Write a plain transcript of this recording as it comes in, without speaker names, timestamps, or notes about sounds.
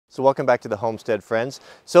So welcome back to the homestead, friends.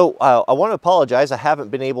 So I want to apologize. I haven't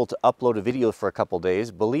been able to upload a video for a couple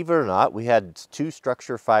days. Believe it or not, we had 2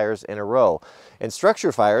 structure fires in a row. And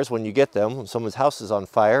structure fires, when you get them, when someone's house is on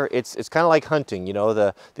fire, it's kind of like hunting. You know,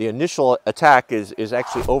 the initial attack is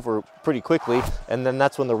actually over pretty quickly, and then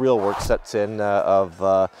that's when the real work sets in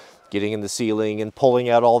of getting in the ceiling and pulling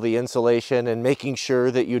out all the insulation and making sure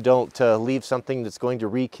that you don't leave something that's going to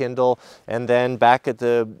rekindle, and then back at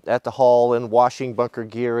the hall and washing bunker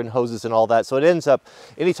gear and hoses and all that. So it ends up,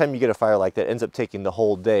 anytime you get a fire like that, it ends up taking the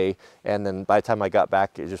whole day, and then by the time I got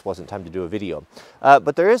back, it just wasn't time to do a video.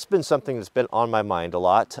 But there has been something that's been on my mind a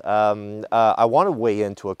lot. I want to weigh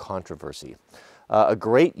into a controversy, a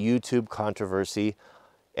great YouTube controversy.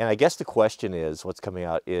 And I guess the question is, what's coming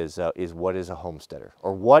out is what is a homesteader,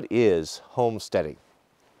 or what is homesteading?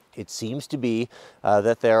 It seems to be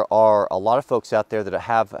that there are a lot of folks out there that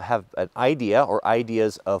have an idea or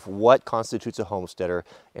ideas of what constitutes a homesteader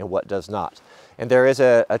and what does not. And there is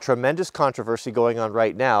a tremendous controversy going on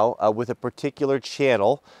right now with a particular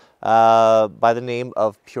channel by the name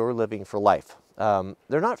of Pure Living for Life.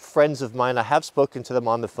 They're not friends of mine. I have spoken to them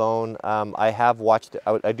on the phone. I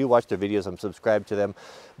do watch their videos. I'm subscribed to them.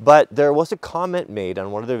 But there was a comment made on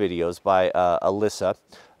one of their videos by Alyssa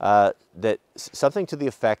that something to the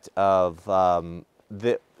effect of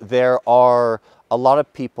that there are a lot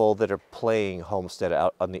of people that are playing homestead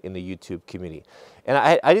out in the YouTube community. And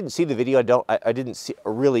I didn't see the video. I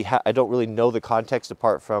don't really know the context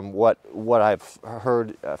apart from what I've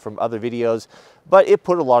heard from other videos, but it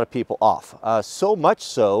put a lot of people off. So much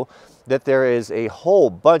so that there is a whole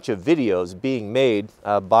bunch of videos being made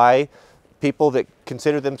by people that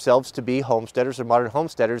consider themselves to be homesteaders or modern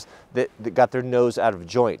homesteaders that got their nose out of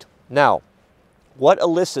joint. Now, what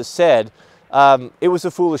Alyssa said, it was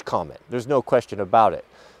a foolish comment. There's no question about it.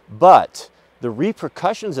 But the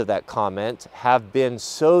repercussions of that comment have been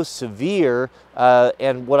so severe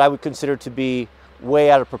and what I would consider to be way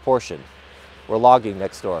out of proportion. We're logging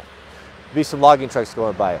next door. There'll be some logging trucks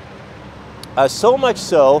going by. So much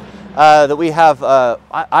so that we have,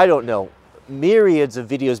 I don't know, myriads of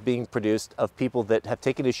videos being produced of people that have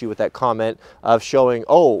taken issue with that comment of showing,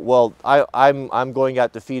 oh, well, I'm going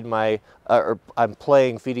out to feed my, or I'm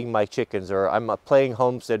playing feeding my chickens, or I'm playing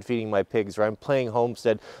homestead feeding my pigs, or I'm playing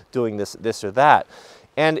homestead doing this or that.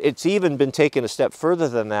 And it's even been taken a step further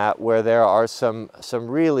than that, where there are some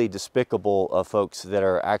really despicable folks that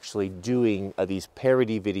are actually doing these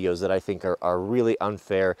parody videos that I think are really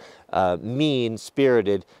unfair,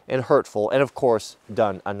 mean-spirited, and hurtful, and of course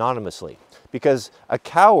done anonymously. Because a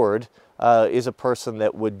coward is a person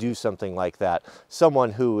that would do something like that.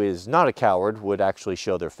 Someone who is not a coward would actually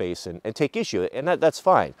show their face and take issue, and that's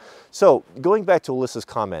fine. So going back to Alyssa's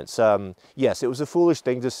comments, yes, it was a foolish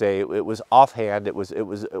thing to say. It was offhand.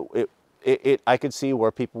 I could see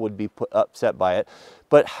where people would be upset by it.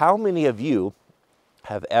 But how many of you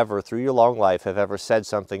have ever, through your long life, have ever said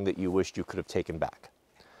something that you wished you could have taken back?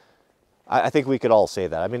 I think we could all say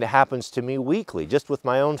that. I mean, it happens to me weekly, just with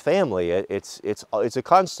my own family. It's a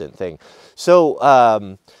constant thing.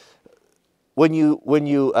 So when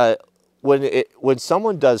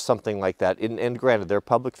someone does something like that, and granted, they're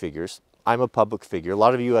public figures. I'm a public figure. A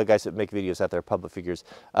lot of you guys that make videos out there are public figures.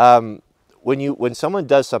 When someone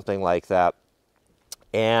does something like that,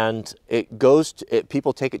 and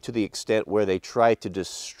people take it to the extent where they try to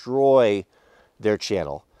destroy their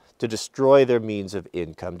channel, to destroy their means of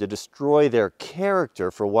income, to destroy their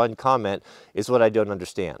character for one comment, is what I don't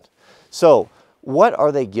understand. So what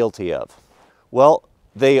are they guilty of? Well,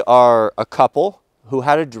 they are a couple who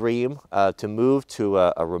had a dream to move to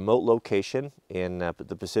a remote location in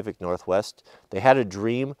the Pacific Northwest. They had a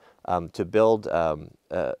dream to build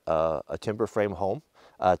a timber frame home,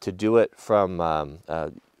 to do it from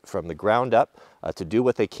the ground up, to do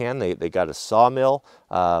what they can. They got a sawmill.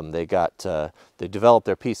 They developed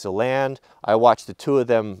their piece of land. I watched the two of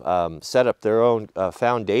them set up their own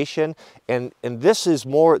foundation, and this is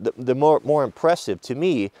more impressive to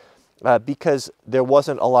me because there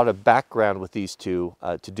wasn't a lot of background with these two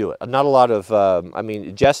to do it. Not a lot of. I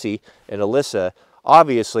mean, Jesse and Alyssa.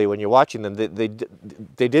 Obviously, when you're watching them, they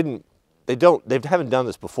haven't done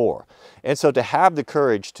this before. And so to have the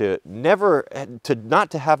courage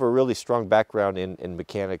not to have a really strong background in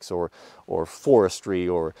mechanics or forestry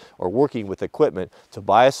or working with equipment, to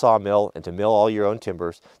buy a sawmill and to mill all your own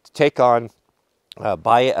timbers, to take on,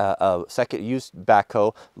 buy a second-use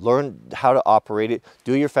backhoe, learn how to operate it,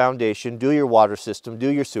 do your foundation, do your water system, do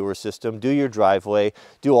your sewer system, do your driveway,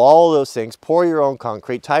 do all those things, pour your own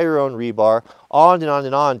concrete, tie your own rebar, on and on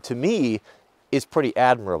and on, to me, is pretty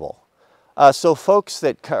admirable. So folks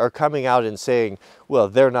that are coming out and saying, well,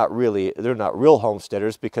 they're not real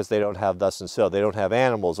homesteaders because they don't have thus and so, they don't have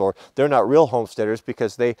animals, or they're not real homesteaders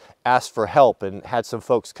because they asked for help and had some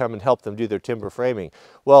folks come and help them do their timber framing.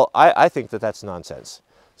 Well, I think that that's nonsense.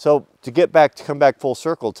 So to come back full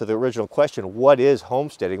circle to the original question, what is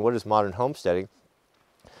homesteading? What is modern homesteading?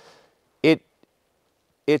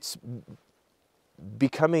 It's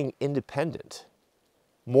becoming independent,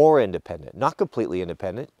 more independent, not completely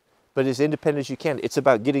independent, but as independent as you can. It's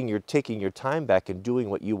about taking your time back and doing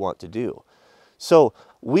what you want to do. So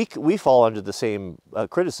we fall under the same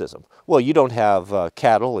criticism. Well, you don't have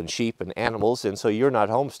cattle and sheep and animals, and so you're not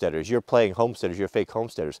homesteaders. You're playing homesteaders. You're fake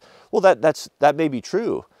homesteaders. Well, that may be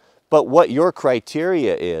true, but what your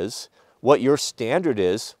criteria is, what your standard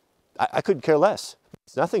is, I couldn't care less.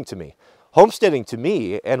 It's nothing to me. Homesteading to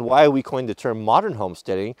me, and why we coined the term modern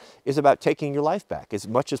homesteading, is about taking your life back as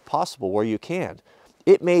much as possible where you can.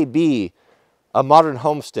 It may be a modern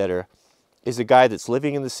homesteader is a guy that's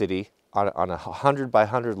living in the city on a 100 by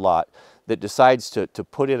 100 lot that decides to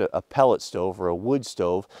put in a pellet stove or a wood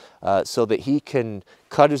stove so that he can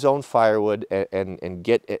cut his own firewood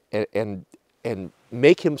and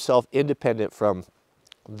make himself independent from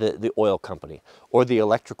the oil company or the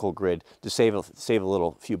electrical grid to save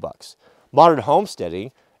a few bucks. Modern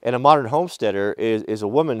homesteading, and a modern homesteader is a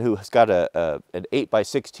woman who has got an 8 by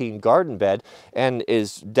 16 garden bed and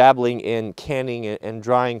is dabbling in canning and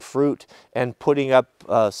drying fruit and putting up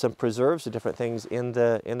some preserves and different things in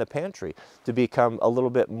the pantry to become a little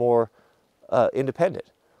bit more independent.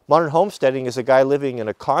 Modern homesteading is a guy living in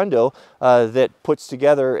a condo that puts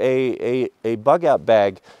together a bug out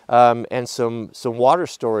bag and some water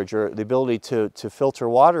storage, or the ability to filter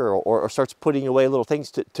water, or starts putting away little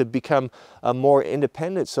things to become more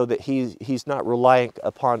independent so that he's not reliant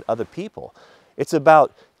upon other people. It's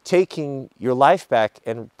about taking your life back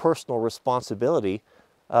and personal responsibility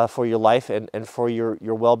for your life and for your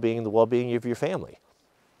well-being, the well-being of your family.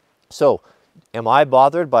 So, am I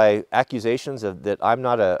bothered by accusations that I'm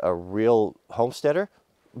not a real homesteader?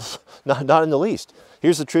 Not in the least.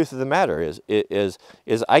 Here's the truth of the matter: is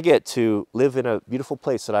I get to live in a beautiful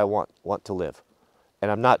place that I want to live,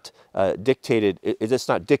 and I'm not dictated. It's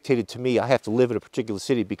not dictated to me. I have to live in a particular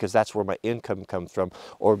city because that's where my income comes from,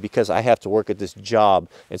 or because I have to work at this job,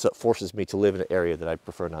 and so it forces me to live in an area that I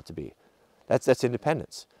prefer not to be. That's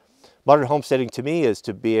independence. Modern homesteading to me is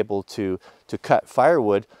to be able to cut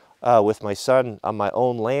firewood with my son on my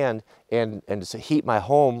own land and to heat my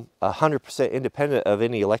home 100% independent of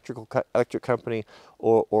any electric company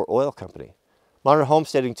or oil company. Modern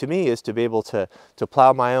homesteading to me is to be able to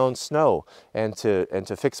plow my own snow and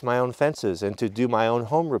to fix my own fences and to do my own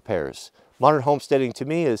home repairs. Modern homesteading to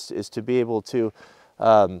me is to be able to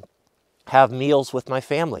have meals with my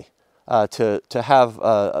family. To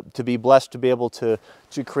be blessed to be able to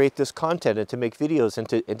create this content and to make videos and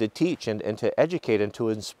to teach and to educate and to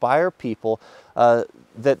inspire people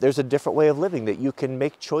that there's a different way of living, that you can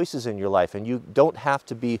make choices in your life and you don't have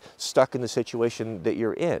to be stuck in the situation that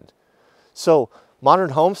you're in. So modern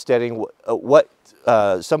homesteading, what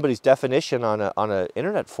somebody's definition on an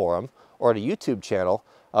internet forum or on a YouTube channel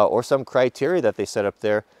or some criteria that they set up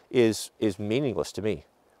there is meaningless to me.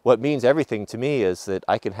 What means everything to me is that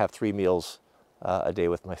I can have 3 meals a day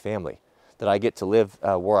with my family, that I get to live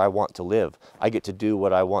where I want to live. I get to do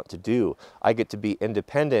what I want to do. I get to be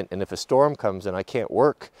independent, and if a storm comes and I can't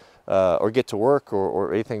work or get to work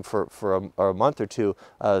or anything for a month or two,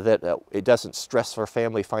 that it doesn't stress our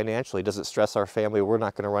family financially, it doesn't stress our family. We're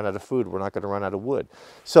not going to run out of food. We're not going to run out of wood.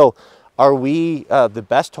 So are we the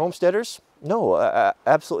best homesteaders? No,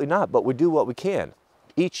 absolutely not, but we do what we can.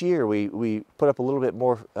 Each year we put up a little bit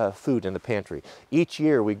more food in the pantry. Each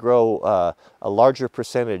year we grow a larger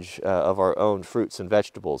percentage of our own fruits and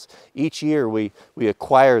vegetables. Each year we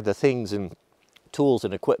acquire the things and tools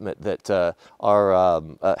and equipment that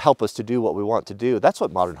help us to do what we want to do. That's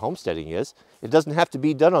what modern homesteading is. It doesn't have to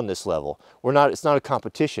be done on this level. It's not a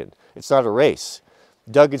competition. It's not a race.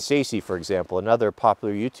 Doug and Stacy, for example, another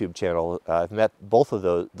popular YouTube channel, I've met both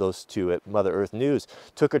of those two at Mother Earth News,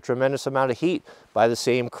 took a tremendous amount of heat by the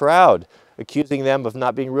same crowd, accusing them of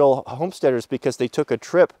not being real homesteaders because they took a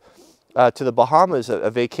trip to the Bahamas, a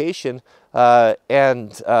vacation,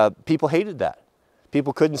 and people hated that.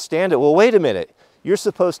 People couldn't stand it. Well, wait a minute. You're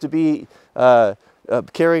supposed to be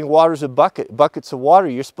carrying buckets of water.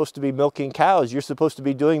 You're supposed to be milking cows. You're supposed to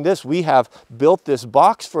be doing this. We have built this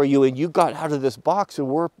box for you, and you got out of this box, and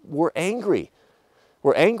we're angry.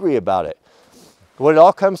 We're angry about it. What it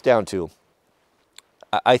all comes down to,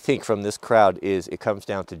 I think, from this crowd is it comes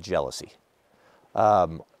down to jealousy.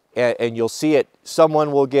 And you'll see it.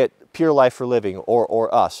 Someone will get Pure Life for Living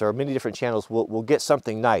or us or many different channels will get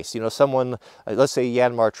something nice. You know, someone, let's say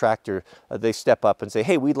Yanmar Tractor, they step up and say,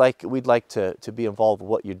 hey, we'd like to be involved with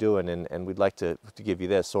what you're doing, and we'd like to give you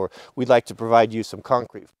this, or we'd like to provide you some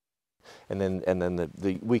concrete. And then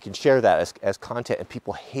we can share that as content, and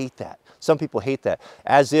people hate that. Some people hate that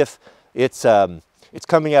as if it's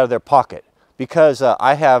coming out of their pocket. Because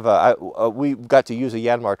we got to use a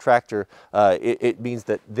Yanmar tractor, it means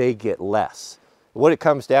that they get less. What it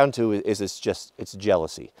comes down to is it's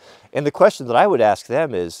jealousy. And the question that I would ask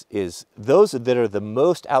them is those that are the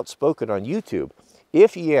most outspoken on YouTube,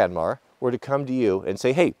 if Yanmar were to come to you and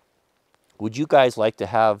say, hey, would you guys like to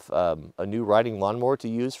have a new riding lawnmower to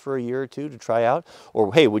use for a year or two to try out?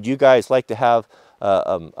 Or hey, would you guys like to have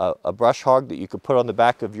a brush hog that you could put on the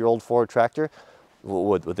back of your old Ford tractor?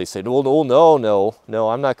 Would they say, no,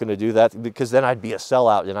 I'm not going to do that, because then I'd be a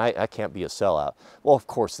sellout, and I can't be a sellout. Well, of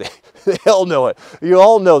course, they all know it. You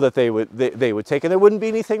all know that they would take it. There wouldn't be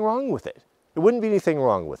anything wrong with it. There wouldn't be anything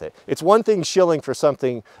wrong with it. It's one thing shilling for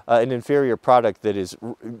something, an inferior product that is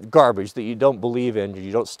garbage, that you don't believe in,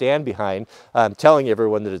 you don't stand behind, telling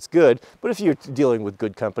everyone that it's good. But if you're dealing with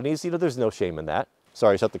good companies, you know, there's no shame in that.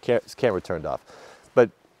 Sorry, so the camera turned off.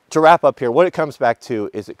 But to wrap up here, what it comes back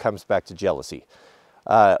to is it comes back to jealousy.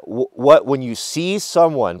 When you see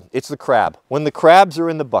someone, it's the crab. When the crabs are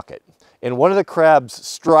in the bucket, and one of the crabs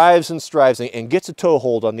strives and gets a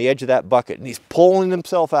toehold on the edge of that bucket, and he's pulling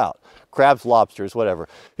himself out. Crabs, lobsters, whatever.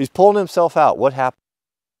 He's pulling himself out. What happens?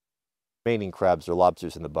 Remaining crabs or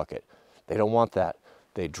lobsters in the bucket. They don't want that.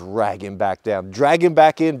 They drag him back down, drag him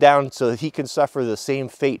back down so that he can suffer the same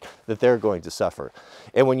fate that they're going to suffer.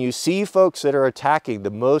 And when you see folks that are attacking the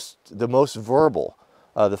most verbal,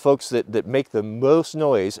 the folks that make the most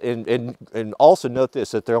noise, and also note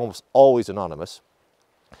this, that they're almost always anonymous.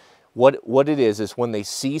 What it is when they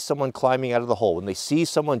see someone climbing out of the hole, when they see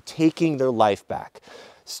someone taking their life back,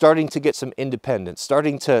 starting to get some independence,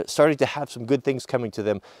 starting to have some good things coming to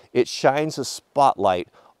them, it shines a spotlight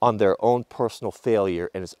on their own personal failure,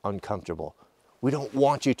 and it's uncomfortable. We don't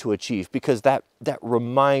want you to achieve, because that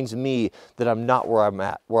reminds me that I'm not where I'm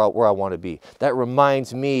at, where I want to be. That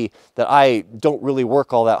reminds me that I don't really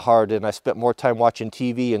work all that hard, and I spent more time watching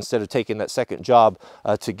TV instead of taking that second job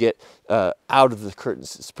to get out of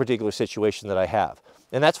this particular situation that I have.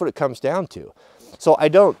 And that's what it comes down to. So I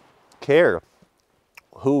don't care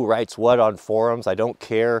who writes what on forums. I don't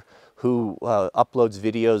care who uploads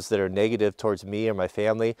videos that are negative towards me or my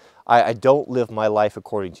family. I don't live my life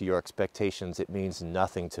according to your expectations. It means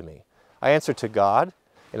nothing to me. I answer to God,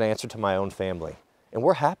 and I answer to my own family, and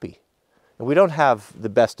we're happy. And we don't have the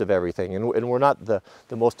best of everything, and we're not the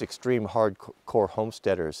most extreme hardcore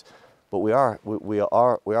homesteaders, but we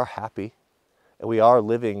are happy, and we are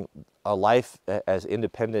living a life as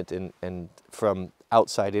independent and from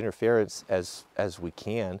outside interference as we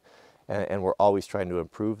can. And we're always trying to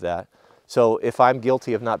improve that. So if I'm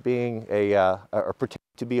guilty of not being or pretending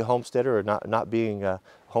to be a homesteader, or not being a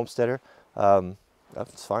homesteader,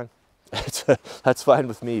 that's fine. That's fine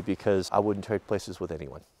with me, because I wouldn't trade places with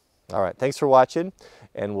anyone. All right, thanks for watching,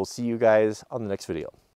 and we'll see you guys on the next video.